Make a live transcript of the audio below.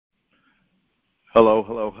Hello,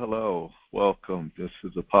 hello, hello. Welcome. This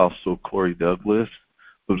is Apostle Corey Douglas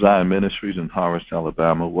of Zion Ministries in Harvest,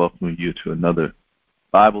 Alabama, welcoming you to another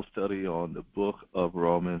Bible study on the book of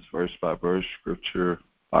Romans, verse by verse, scripture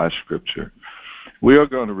by scripture. We are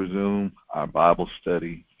going to resume our Bible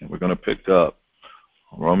study, and we're going to pick up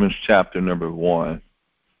Romans chapter number 1,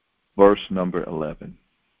 verse number 11.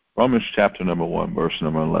 Romans chapter number 1, verse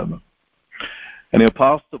number 11. And the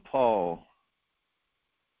Apostle Paul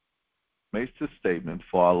makes the statement,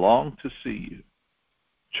 "For I long to see you,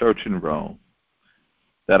 church in Rome,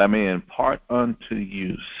 that I may impart unto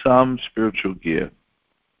you some spiritual gift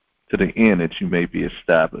to the end that you may be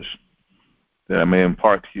established." That I may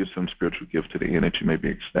impart to you some spiritual gift to the end that you may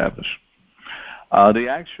be established. The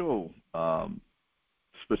actual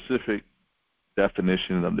specific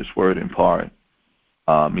definition of this word impart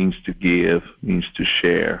means to give, means to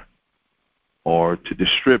share, or to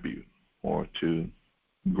distribute, or to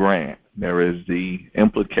grant. There is the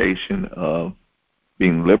implication of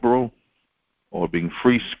being liberal or being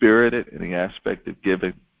free-spirited in the aspect of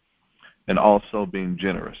giving, and also being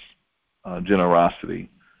generous,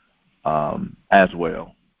 generosity as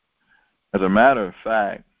well. As a matter of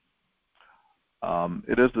fact,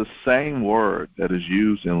 it is the same word that is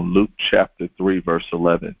used in Luke chapter 3, verse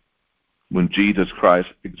 11, when Jesus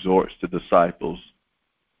Christ exhorts the disciples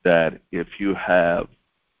that if you have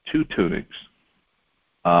 2 tunics,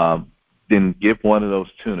 then give one of those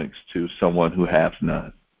tunics to someone who has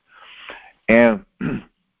none. And the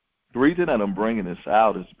reason that I'm bringing this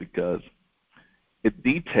out is because it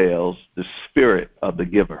details the spirit of the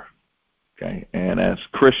giver. Okay, and as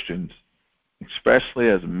Christians, especially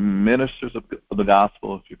as ministers of the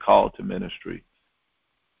gospel, if you're called to ministry,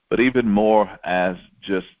 but even more as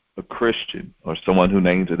just a Christian or someone who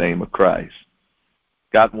names the name of Christ,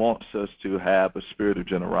 God wants us to have a spirit of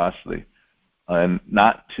generosity and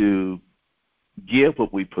not to give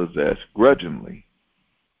what we possess grudgingly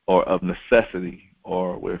or of necessity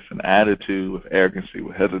or with an attitude, with arrogancy,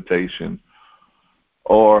 with hesitation.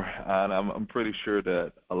 And I'm pretty sure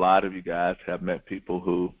that a lot of you guys have met people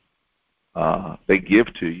who they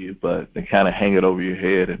give to you, but they kind of hang it over your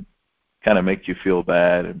head and kind of make you feel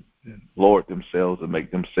bad and lord themselves and make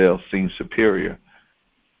themselves seem superior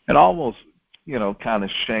and almost, kind of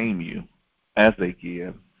shame you as they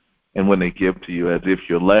give. And when they give to you, as if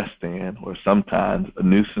you're less than, or sometimes a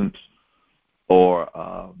nuisance,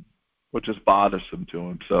 or just bothersome to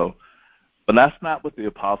them. But that's not what the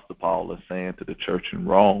Apostle Paul is saying to the church in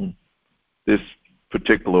Rome. This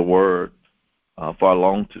particular word, "for I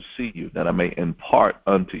long to see you, that I may impart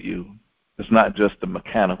unto you," it's not just a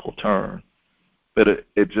mechanical term, but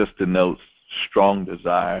it just denotes strong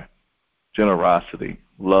desire, generosity,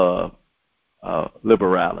 love,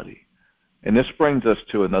 liberality. And this brings us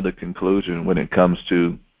to another conclusion when it comes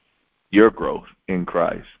to your growth in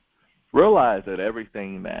Christ. Realize that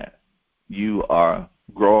everything that you are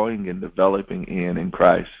growing and developing in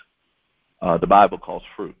Christ, the Bible calls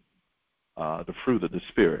fruit, the fruit of the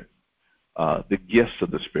Spirit, the gifts of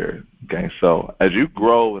the Spirit. Okay, so as you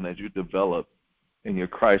grow and as you develop in your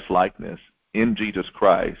Christ likeness in Jesus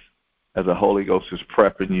Christ, as the Holy Ghost is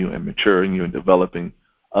prepping you and maturing you and developing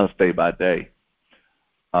us day by day,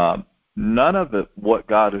 none of what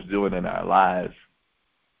God is doing in our lives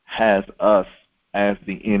has us as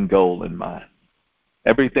the end goal in mind.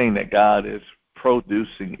 Everything that God is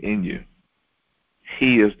producing in you,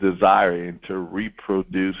 He is desiring to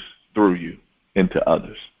reproduce through you into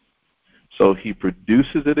others. So He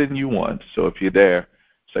produces it in you once. So if you're there,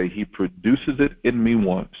 say, He produces it in me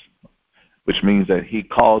once, which means that He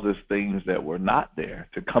causes things that were not there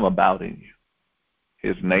to come about in you.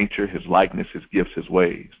 His nature, His likeness, His gifts, His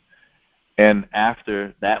ways. And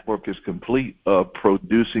after that work is complete of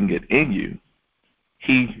producing it in you,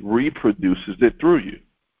 He reproduces it through you.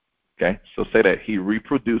 Okay? So say that He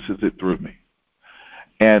reproduces it through me.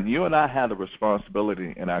 And you and I have the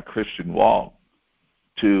responsibility in our Christian walk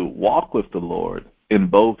to walk with the Lord in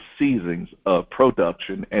both seasons of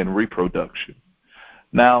production and reproduction.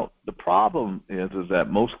 Now, the problem is that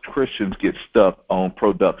most Christians get stuck on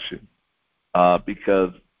production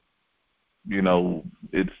because,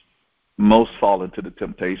 it's most fall into the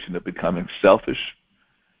temptation of becoming selfish,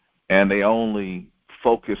 and they only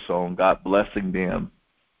focus on God blessing them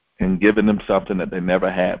and giving them something that they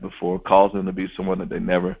never had before, causing them to be someone that they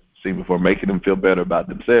never seen before, making them feel better about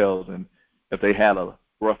themselves. And if they had a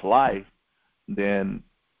rough life, then,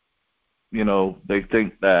 they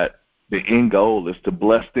think that the end goal is to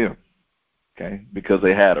bless them, okay, because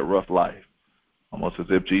they had a rough life. Almost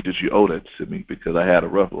as if, Jesus, you owe that to me because I had a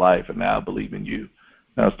rough life and now I believe in you.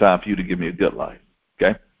 Now it's time for you to give me a good life,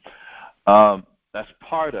 okay? That's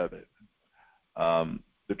part of it.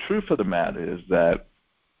 the truth of the matter is that,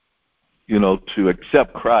 to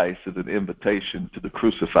accept Christ is an invitation to the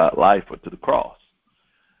crucified life or to the cross.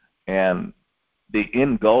 And the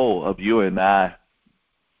end goal of you and I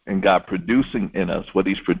and God producing in us what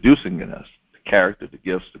he's producing in us, the character, the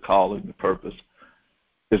gifts, the calling, the purpose,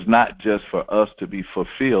 is not just for us to be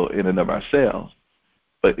fulfilled in and of ourselves,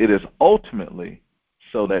 but it is ultimately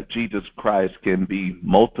so that Jesus Christ can be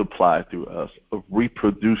multiplied through us, or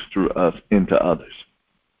reproduced through us into others.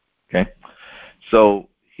 Okay? So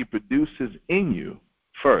he produces in you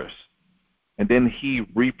first, and then he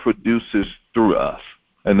reproduces through us.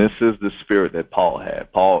 And this is the spirit that Paul had.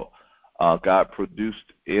 God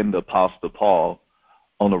produced in the Apostle Paul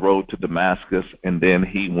on the road to Damascus, and then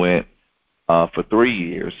he went for 3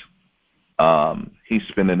 years. He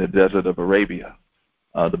spent in the desert of Arabia.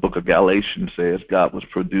 The book of Galatians says God was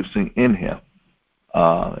producing in him.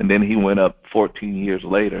 And then he went up 14 years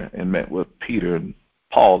later and met with Peter and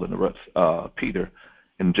Paul and the rest, Peter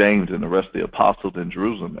and James and the rest of the apostles in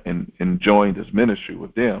Jerusalem and joined his ministry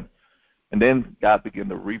with them. And then God began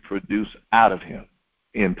to reproduce out of him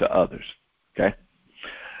into others. Okay?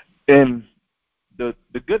 And the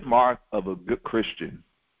good mark of a good Christian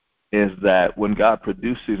is that when God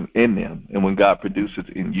produces in them, and when God produces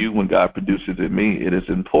in you, when God produces in me, it is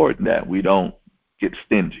important that we don't get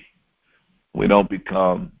stingy. We don't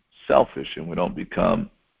become selfish, and we don't become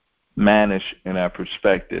mannish in our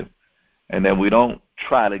perspective, and then we don't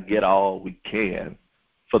try to get all we can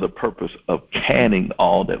for the purpose of canning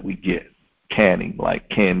all that we get. Canning, like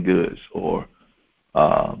canned goods, or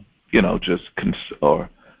or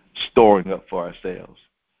storing up for ourselves.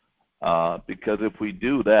 Because if we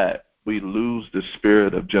do that, we lose the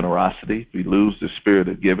spirit of generosity, we lose the spirit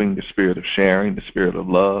of giving, the spirit of sharing, the spirit of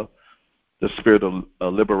love, the spirit of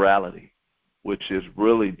liberality, which is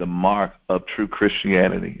really the mark of true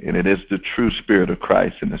Christianity, and it is the true spirit of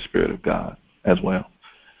Christ and the spirit of God as well.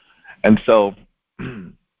 And so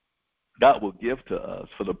God will give to us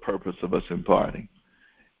for the purpose of us imparting.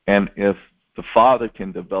 And if the Father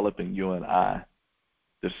can develop in you and I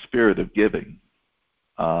the spirit of giving,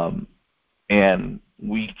 and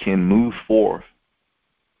we can move forth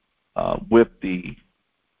with the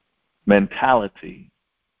mentality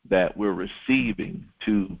that we're receiving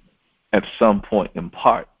to, at some point,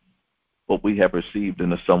 impart what we have received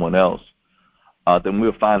into someone else, then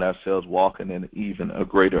we'll find ourselves walking in even a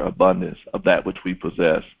greater abundance of that which we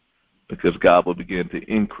possess, because God will begin to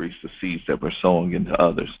increase the seeds that we're sowing into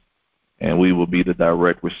others, and we will be the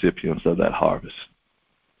direct recipients of that harvest.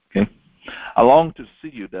 Okay? I long to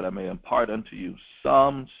see you that I may impart unto you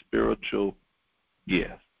some spiritual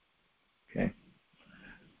gift. Okay?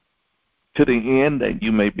 To the end that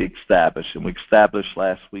you may be established. And we established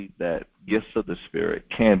last week that gifts of the Spirit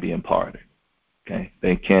can be imparted. Okay?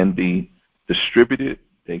 They can be distributed.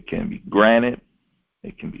 They can be granted.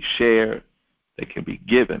 They can be shared. They can be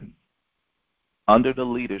given under the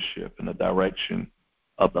leadership and the direction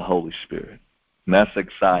of the Holy Spirit. And that's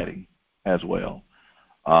exciting as well.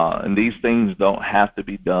 And these things don't have to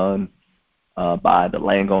be done by the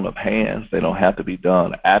laying on of hands. They don't have to be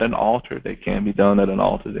done at an altar. They can be done at an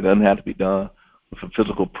altar. They don't have to be done with the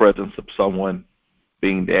physical presence of someone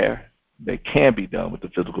being there. They can be done with the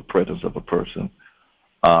physical presence of a person.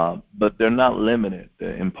 But they're not limited.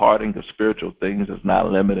 The imparting of spiritual things is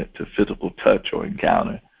not limited to physical touch or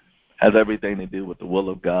encounter. It has everything to do with the will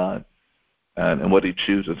of God and what he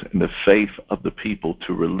chooses, and the faith of the people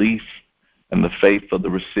to release, and the faith of the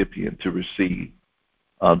recipient to receive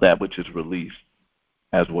that which is released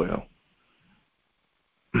as well.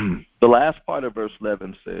 The last part of verse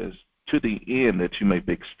 11 says, to the end that you may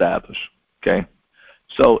be established. Okay?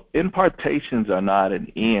 So impartations are not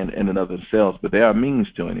an end in and of themselves, but they are means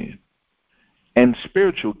to an end. And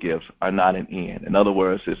spiritual gifts are not an end. In other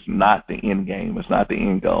words, it's not the end game. It's not the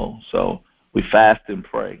end goal. So we fast and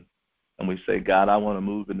pray. And we say, God, I want to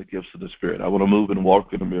move in the gifts of the Spirit. I want to move and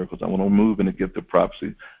walk in the miracles. I want to move in the gift of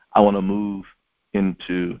prophecy. I want to move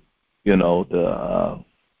into, the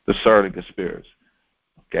discerning of spirits.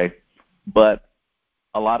 Okay? But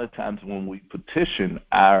a lot of times when we petition,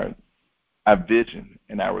 our vision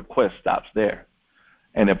and our request stops there.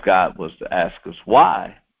 And if God was to ask us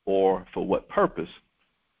why or for what purpose,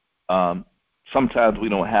 sometimes we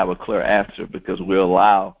don't have a clear answer, because we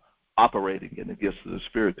allow operating in the gifts of the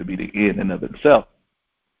Spirit to be the end in of itself.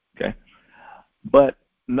 Okay? But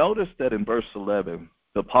notice that in verse 11,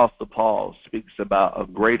 the Apostle Paul speaks about a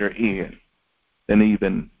greater end than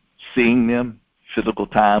even seeing them, physical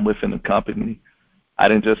time within the company. I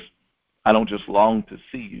don't just long to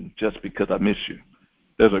see you just because I miss you.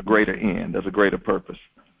 There's a greater end. There's a greater purpose.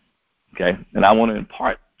 Okay? And I want to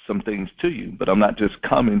impart some things to you, but I'm not just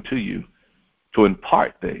coming to you to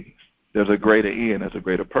impart things. There's a greater end, there's a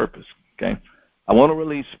greater purpose, okay? I want to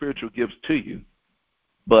release spiritual gifts to you,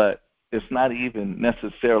 but it's not even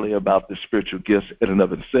necessarily about the spiritual gifts in and of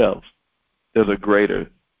themselves. There's a greater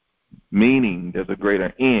meaning, there's a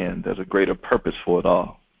greater end, there's a greater purpose for it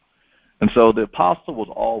all. And so the apostle was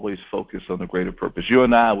always focused on the greater purpose. You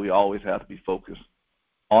and I, we always have to be focused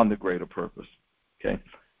on the greater purpose, okay?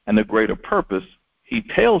 And the greater purpose, he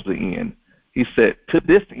tells the end. He said, to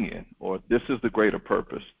this end, or this is the greater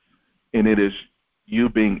purpose, and it is you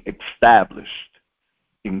being established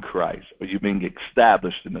in Christ, or you being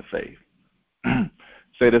established in the faith.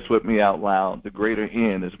 Say this with me out loud. The greater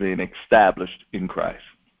end is being established in Christ.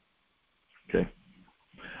 Okay.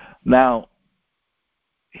 Now,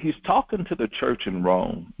 he's talking to the church in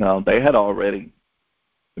Rome. Now, they had already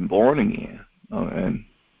been born again, and,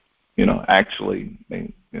 actually,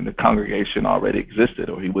 the congregation already existed,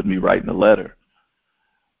 or he wouldn't be writing a letter.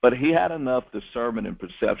 But he had enough discernment and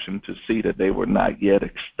perception to see that they were not yet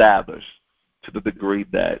established to the degree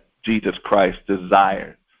that Jesus Christ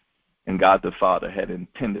desired and God the Father had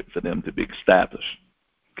intended for them to be established.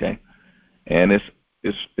 Okay? And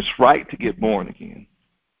it's right to get born again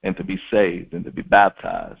and to be saved and to be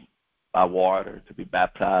baptized by water, to be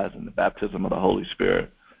baptized in the baptism of the Holy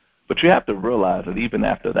Spirit. But you have to realize that even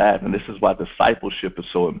after that, and this is why discipleship is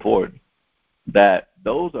so important, that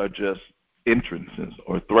those are just entrances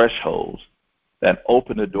or thresholds that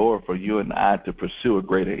open the door for you and I to pursue a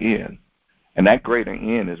greater end. And that greater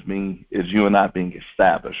end is you and I being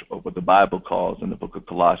established, or what the Bible calls in the book of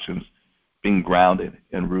Colossians, being grounded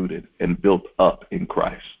and rooted and built up in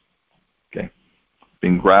Christ. Okay?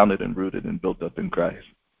 Being grounded and rooted and built up in Christ.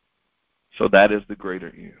 So that is the greater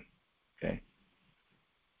end. Okay?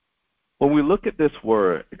 When we look at this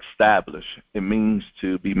word, establish, it means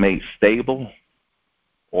to be made stable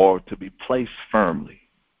or to be placed firmly.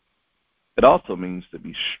 It also means to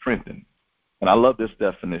be strengthened. And I love this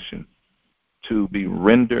definition, to be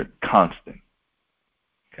rendered constant.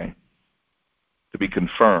 Okay? To be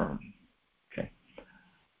confirmed. Okay?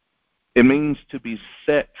 It means to be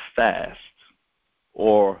set fast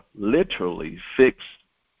or literally fixed.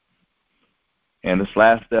 And this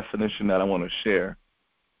last definition that I want to share,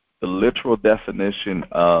 the literal definition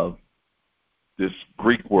of this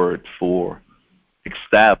Greek word for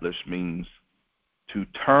establish means to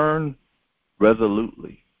turn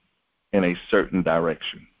resolutely in a certain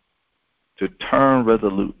direction. To turn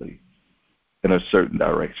resolutely in a certain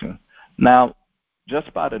direction. Now,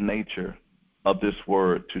 just by the nature of this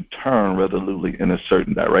word, to turn resolutely in a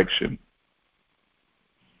certain direction,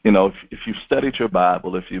 if you've studied your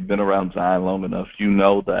Bible, if you've been around Zion long enough, you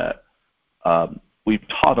know that we've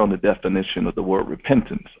taught on the definition of the word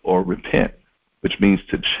repentance or repent, which means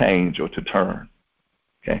to change or to turn.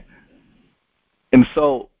 Okay? And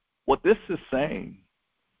so what this is saying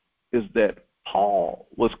is that Paul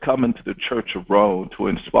was coming to the church of Rome to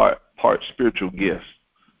impart spiritual gifts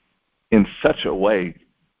in such a way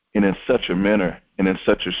and in such a manner and in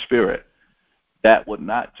such a spirit that would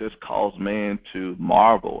not just cause man to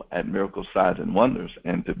marvel at miracle signs and wonders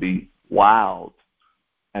and to be wowed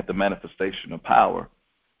at the manifestation of power,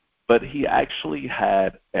 but he actually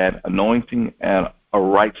had an anointing and a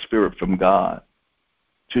right spirit from God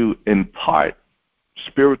to impart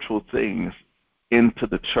spiritual things into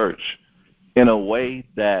the church in a way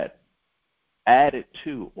that added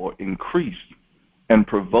to or increased and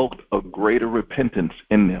provoked a greater repentance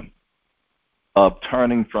in them of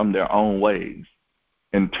turning from their own ways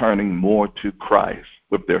and turning more to Christ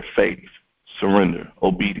with their faith, surrender,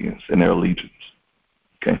 obedience, and their allegiance.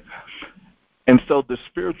 Okay? And so the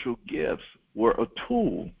spiritual gifts were a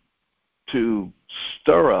tool to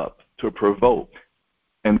stir up, to provoke,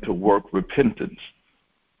 and to work repentance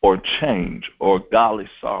or change or godly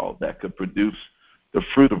sorrow that could produce the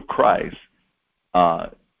fruit of Christ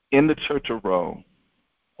in the church of Rome,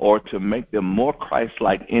 or to make them more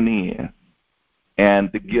Christ-like in the end.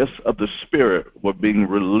 And the gifts of the Spirit were being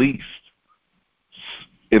released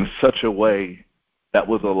in such a way that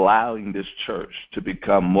was allowing this church to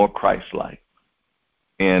become more Christ-like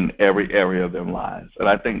in every area of their lives. And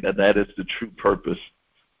I think that that is the true purpose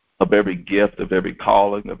of every gift, of every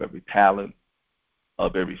calling, of every talent,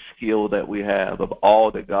 of every skill that we have, of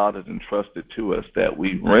all that God has entrusted to us, that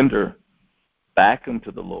we render back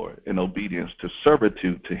unto the Lord in obedience to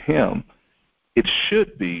servitude to Him. It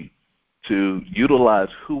should be to utilize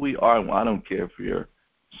who we are. And I don't care if you're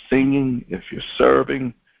singing, if you're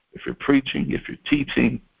serving, if you're preaching, if you're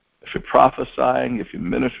teaching, if you're prophesying, if you're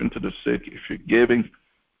ministering to the sick, if you're giving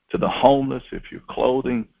to the homeless, if you're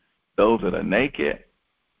clothing those that are naked,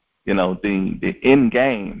 the end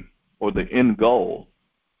game or the end goal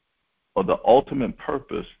or the ultimate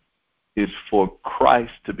purpose is for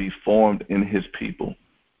Christ to be formed in his people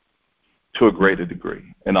to a greater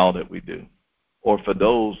degree in all that we do. Or for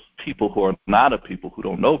those people who are not a people who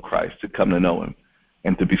don't know Christ to come to know him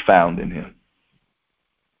and to be found in him.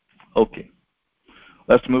 Okay,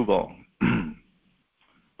 let's move on.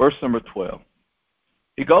 Verse number 12.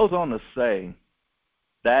 He goes on to say,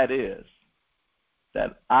 that is,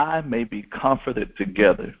 that I may be comforted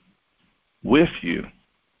together with you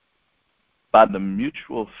by the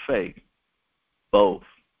mutual faith, both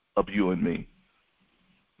of you and me.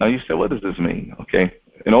 Now you say, what does this mean? Okay,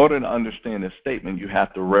 in order to understand this statement, you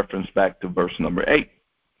have to reference back to verse number 8.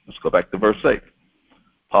 Let's go back to verse 8.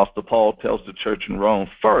 Apostle Paul tells the church in Rome,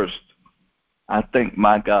 first, I thank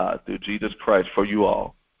my God through Jesus Christ for you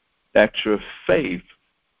all, that your faith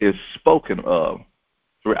is spoken of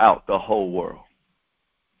throughout the whole world.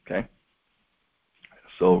 Okay?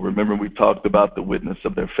 So remember we talked about the witness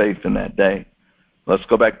of their faith in that day. Let's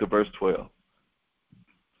go back to verse 12.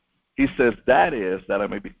 He says, that is, that I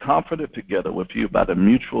may be comforted together with you by the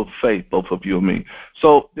mutual faith, both of you and me.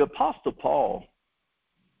 So the Apostle Paul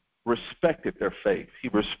respected their faith. He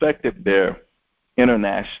respected their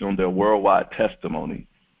international, their worldwide testimony.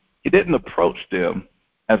 He didn't approach them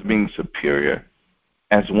as being superior,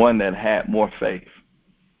 as one that had more faith,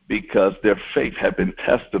 because their faith had been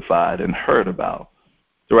testified and heard about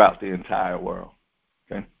throughout the entire world.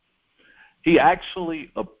 Okay? He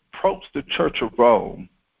actually approached the Church of Rome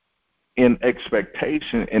in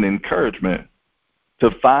expectation and encouragement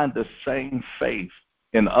to find the same faith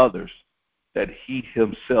in others that he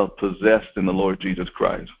himself possessed in the Lord Jesus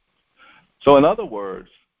Christ. So in other words,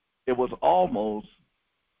 it was almost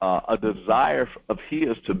a desire of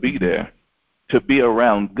his to be there, to be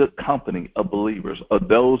around good company of believers, of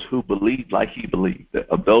those who believed like he believed,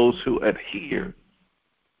 of those who adhered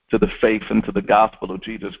to the faith and to the gospel of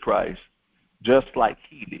Jesus Christ, just like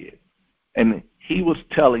he did. And he was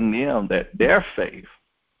telling them that their faith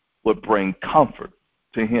would bring comfort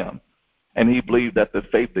to him. And he believed that the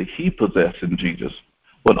faith that he possessed in Jesus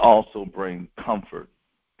would also bring comfort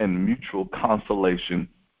and mutual consolation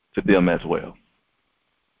to them as well.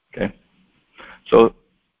 Okay? So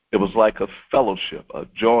it was like a fellowship, a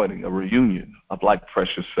joining, a reunion of like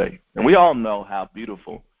precious faith. And we all know how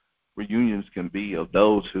beautiful reunions can be of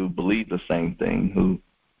those who believe the same thing,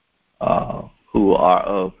 who are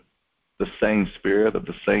of the same spirit, of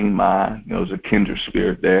the same mind. There's a kindred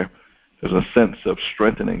spirit there. There's a sense of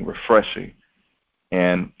strengthening, refreshing,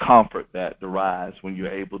 and comfort that derives when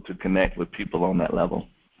you're able to connect with people on that level.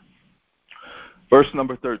 Verse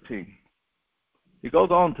number 13. He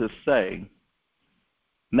goes on to say,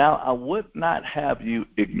 now I would not have you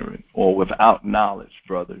ignorant or without knowledge,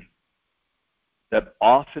 brothers, that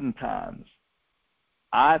oftentimes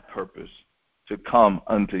I purpose to come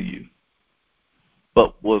unto you,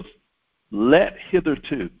 but was led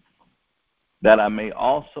hitherto, that I may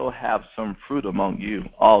also have some fruit among you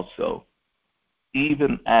also,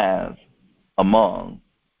 even as among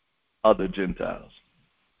other Gentiles.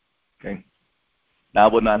 Okay? Now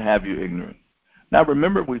I would not have you ignorant. Now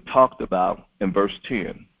remember we talked about in verse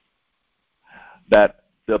 10 that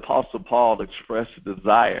the Apostle Paul expressed a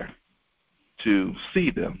desire to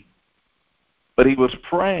see them, but he was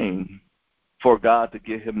praying for God to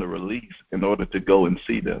give him the release in order to go and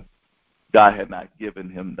see them. God had not given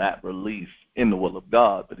him that release in the will of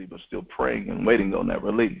God, but he was still praying and waiting on that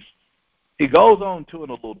release. He goes on to it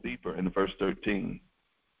a little deeper in verse 13,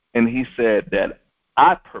 and he said that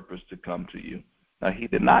I purpose to come to you. Now, he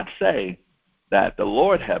did not say that the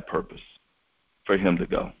Lord had purpose for him to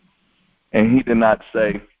go, and he did not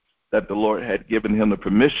say that the Lord had given him the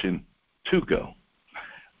permission to go.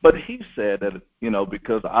 But he said that,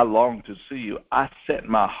 because I long to see you, I set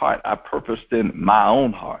my heart, I purposed in my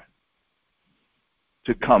own heart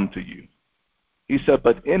to come to you. He said,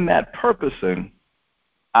 but in that purposing,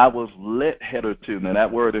 I was led hitherto. Now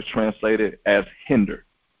that word is translated as hinder.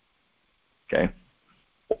 Okay?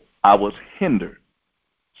 I was hindered.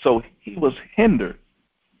 So he was hindered,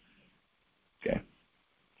 okay,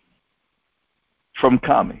 from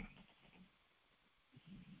coming.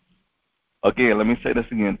 Again, let me say this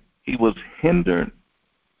again. He was hindered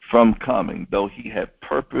from coming, though he had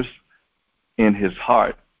purpose in his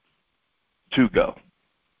heart to go.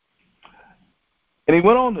 And he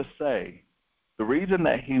went on to say, the reason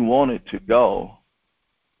that he wanted to go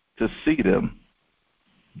to see them,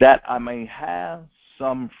 that I may have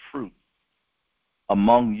some fruit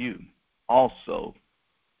among you also,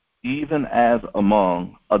 even as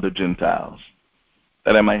among other Gentiles,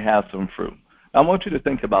 that I may have some fruit. I want you to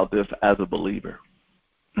think about this as a believer.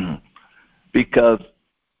 Because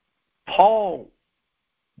Paul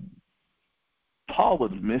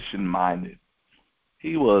was mission-minded.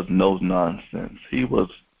 He was no nonsense. He was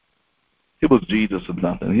Jesus or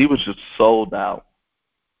nothing. He was just sold out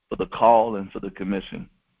for the call and for the commission.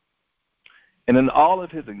 And in all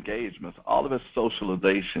of his engagements, all of his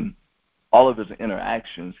socialization, all of his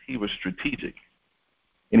interactions, he was strategic.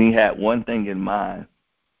 And he had one thing in mind,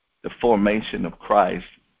 the formation of Christ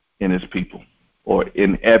in his people or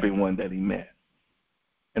in everyone that he met.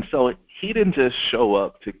 And so he didn't just show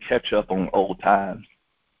up to catch up on old times.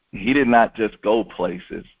 He did not just go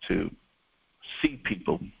places to see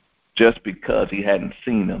people just because he hadn't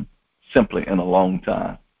seen them simply in a long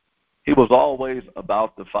time. He was always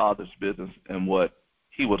about the Father's business and what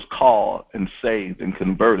he was called and saved and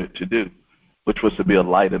converted to do, which was to be a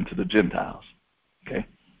light unto the Gentiles. Okay?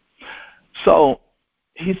 So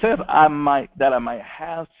he says, that I might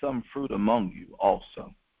have some fruit among you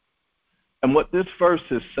also. And what this verse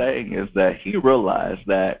is saying is that he realized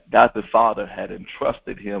that God the Father had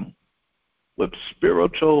entrusted him with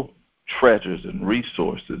spiritual treasures and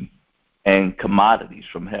resources and commodities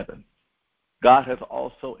from heaven. God has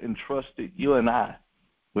also entrusted you and I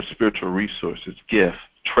with spiritual resources, gifts,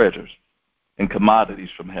 treasures, and commodities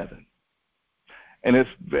from heaven. And it's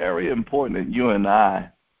very important that you and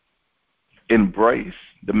I embrace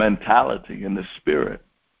the mentality and the spirit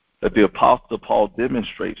that the Apostle Paul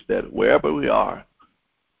demonstrates, that wherever we are,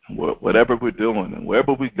 whatever we're doing, and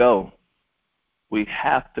wherever we go, we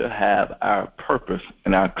have to have our purpose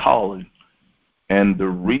and our calling and the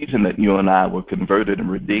reason that you and I were converted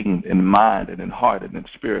and redeemed in mind and in heart and in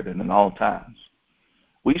spirit and in all times.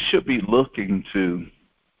 We should be looking to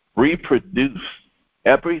reproduce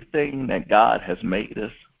everything that God has made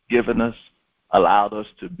us, given us, allowed us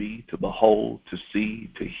to be, to behold, to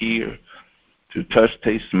see, to hear, to touch,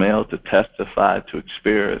 taste, smell, to testify, to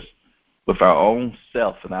experience with our own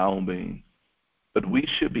self and our own being. But we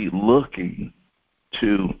should be looking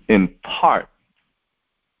to impart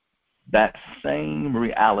that same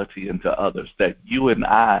reality into others, that you and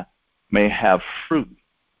I may have fruit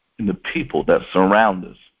in the people that surround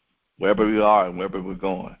us, wherever we are and wherever we're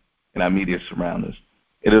going, in our immediate surroundings.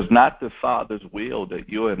 It is not the Father's will that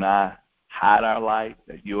you and I hide our light,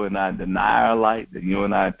 that you and I deny our light, that you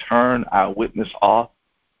and I turn our witness off,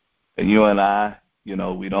 and you and I,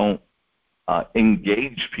 we don't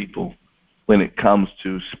engage people when it comes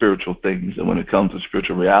to spiritual things and when it comes to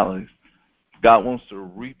spiritual realities. God wants to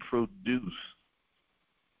reproduce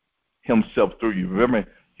himself through you. Remember,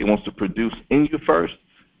 he wants to produce in you first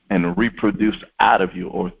and reproduce out of you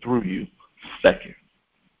or through you second.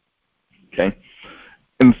 Okay?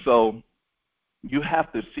 And so you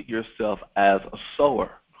have to see yourself as a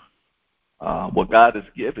sower. What God has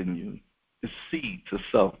given you is seed to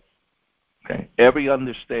sow. Okay? Every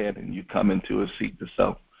understanding you come into is seed to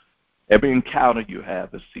sow. Every encounter you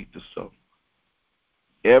have is seed to sow.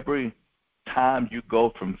 Every time you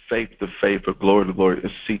go from faith to faith or glory to glory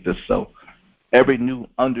is seed to sow. Every new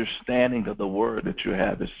understanding of the word that you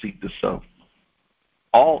have is seed to sow.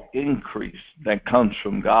 All increase that comes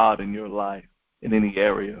from God in your life in any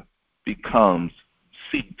area becomes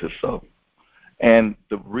seed to sow. And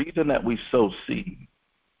the reason that we sow seed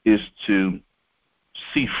is to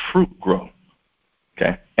see fruit grow,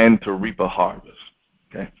 okay, and to reap a harvest,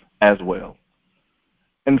 okay, as well.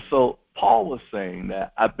 And so Paul was saying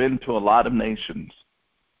that I've been to a lot of nations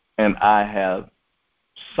and I have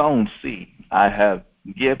sown seed. I have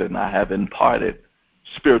given. I have imparted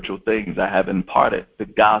spiritual things. I have imparted the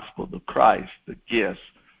gospel, the Christ, the gifts,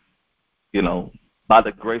 by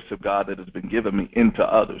the grace of God that has been given me into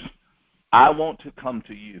others. I want to come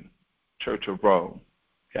to you, Church of Rome,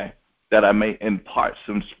 okay, that I may impart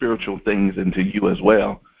some spiritual things into you as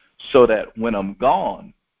well, so that when I'm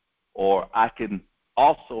gone, or I can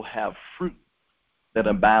also have fruit that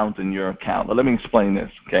abounds in your account. But let me explain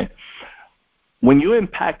this, okay? When you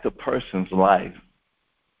impact a person's life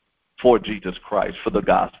for Jesus Christ, for the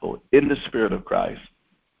gospel, in the Spirit of Christ,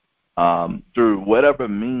 through whatever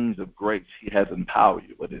means of grace he has empowered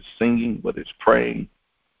you, whether it's singing, whether it's praying,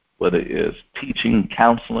 whether it is teaching,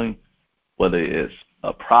 counseling, whether it's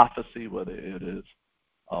a prophecy, whether it is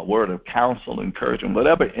a word of counsel, encouragement,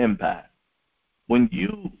 whatever impact, when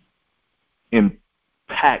you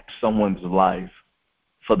impact someone's life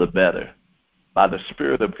for the better by the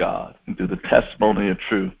Spirit of God and through the testimony of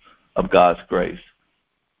truth of God's grace,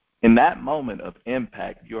 in that moment of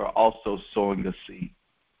impact, you are also sowing a seed.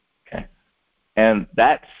 Okay? And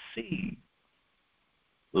that seed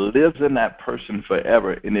lives in that person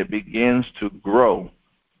forever, and it begins to grow,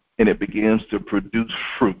 and it begins to produce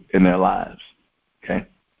fruit in their lives. Okay?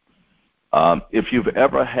 If you've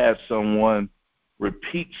ever had someone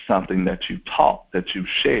repeat something that you taught, that you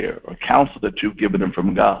share, or counsel that you've given them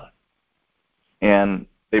from God, and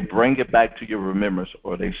they bring it back to your remembrance,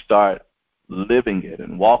 or they start living it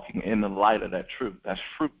and walking in the light of that truth, that's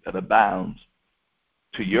fruit that abounds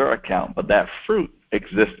to your account, but that fruit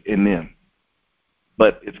exists in them.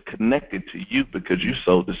 But it's connected to you because you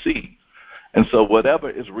sowed the seed. And so whatever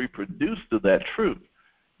is reproduced through that truth,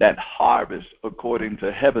 that harvest according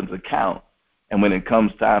to heaven's account, and when it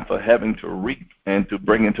comes time for heaven to reap and to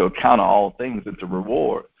bring into account all things and to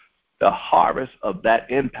reward, the harvest of that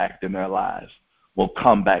impact in their lives will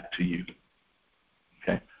come back to you.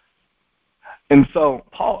 Okay? And so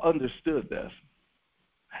Paul understood this,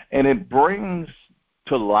 and it brings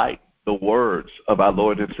to light the words of our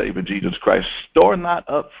Lord and Savior Jesus Christ. Store not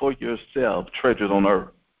up for yourself treasures on earth,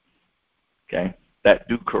 okay, that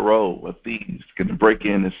do corrode, or thieves can break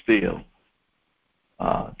in and steal,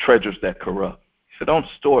 treasures that corrupt. So don't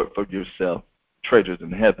store it for yourself treasures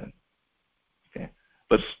in heaven, okay,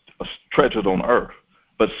 but treasures on earth.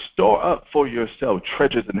 But store up for yourself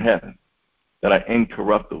treasures in heaven that are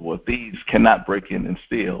incorruptible, where thieves cannot break in and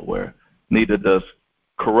steal, where neither does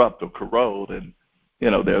corrupt or corrode, and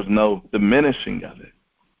there's no diminishing of it.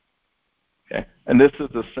 Okay, and this is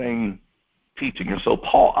the same teaching. And so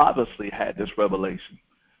Paul obviously had this revelation,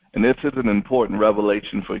 and this is an important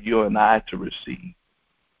revelation for you and I to receive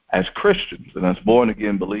as Christians and as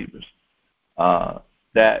born-again believers,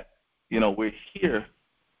 that we're here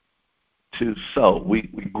to sow. We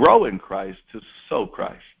grow in Christ to sow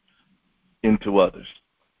Christ into others,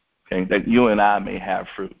 okay, that you and I may have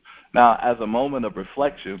fruit. Now, as a moment of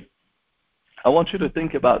reflection, I want you to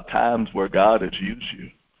think about times where God has used you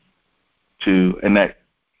to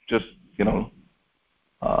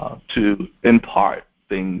impart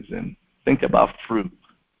things, and think about fruit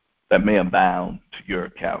that may abound to your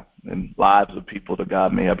account and lives of people that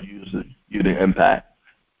God may have used you to impact,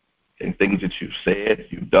 and things that you've said,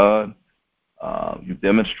 you've done, you've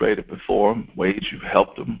demonstrated before them, ways you've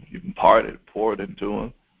helped them, you've imparted, poured into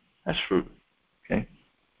them. That's fruit. Okay.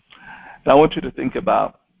 Now I want you to think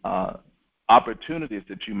about opportunities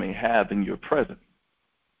that you may have in your present.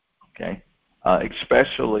 Okay.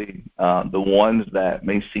 Especially the ones that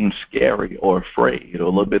may seem scary or afraid or a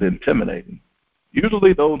little bit intimidating.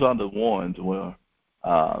 Usually those are the ones where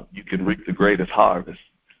you can reap the greatest harvest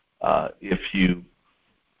if you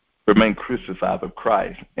remain crucified with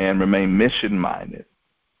Christ and remain mission-minded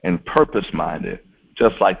and purpose-minded,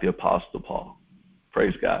 just like the Apostle Paul.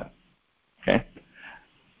 Praise God. Okay?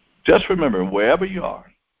 Just remember, wherever you are,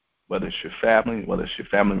 whether it's your family, whether it's your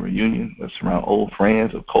family reunion, whether it's around old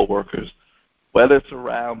friends or coworkers, whether it's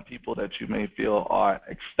around people that you may feel are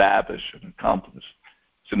established and accomplished,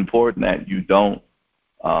 it's important that you don't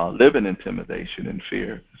live in intimidation and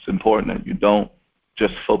fear. It's important that you don't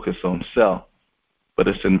just focus on self, but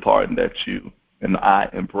it's important that you and I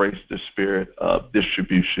embrace the spirit of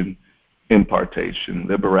distribution, impartation,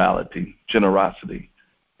 liberality, generosity,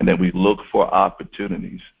 and that we look for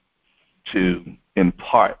opportunities to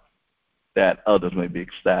impart that others may be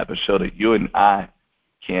established so that you and I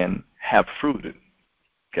can have fruit.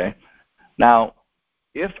 Okay? Now,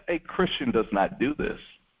 if a Christian does not do this,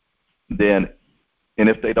 then, and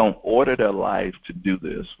if they don't order their life to do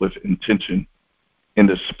this with intention, in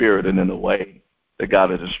the spirit and in the way that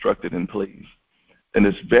God has instructed and pleased, then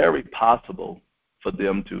it's very possible for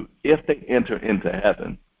them to, if they enter into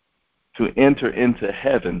heaven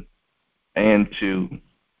and to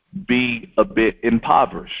be a bit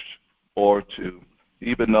impoverished, or to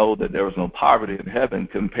even know that there is no poverty in heaven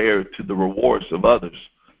compared to the rewards of others,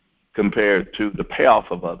 compared to the payoff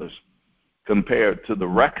of others, compared to the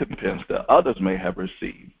recompense that others may have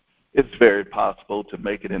received. It's very possible to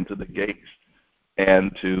make it into the gates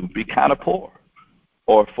and to be kind of poor,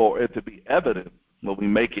 or for it to be evident when we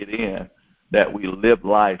make it in that we live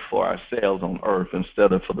life for ourselves on earth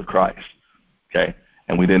instead of for the Christ, okay?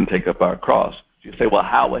 And we didn't take up our cross. You say, well,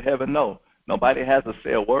 how will heaven know? Nobody has to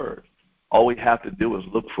say a word. All we have to do is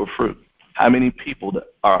look for fruit. How many people that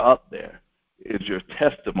are up there is your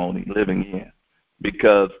testimony living in?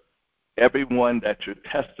 Because everyone that your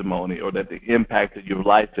testimony or that the impact of your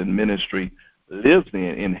life and ministry lives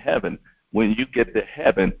in heaven, when you get to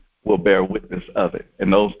heaven, will bear witness of it.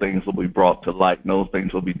 And those things will be brought to light. And those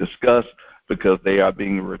things will be discussed because they are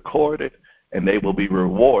being recorded, and they will be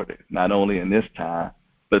rewarded, not only in this time,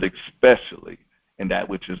 but especially in that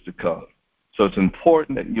which is to come. So it's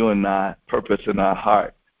important that you and I purpose in our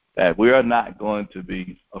heart that we are not going to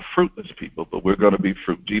be a fruitless people, but we're going to be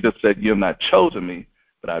fruit. Jesus said, you have not chosen me,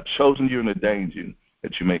 but I've chosen you and ordained you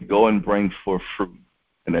that you may go and bring forth fruit,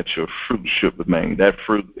 and that your fruit should remain. That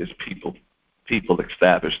fruit is people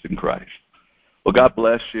established in Christ. Well, God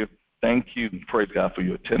bless you. Thank you. Praise God for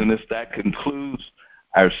your attendance. That concludes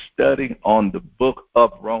our study on the book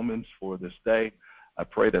of Romans for this day. I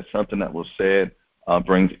pray that something that was said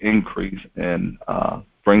brings increase and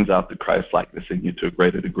brings out the Christ-likeness in you to a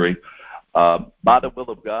greater degree. By the will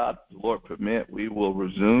of God, the Lord permit, we will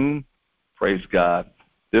resume, praise God,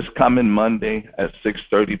 this coming Monday at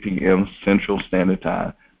 6:30 p.m. Central Standard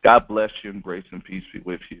Time. God bless you, and grace and peace be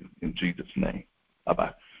with you. In Jesus' name.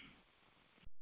 Bye-bye.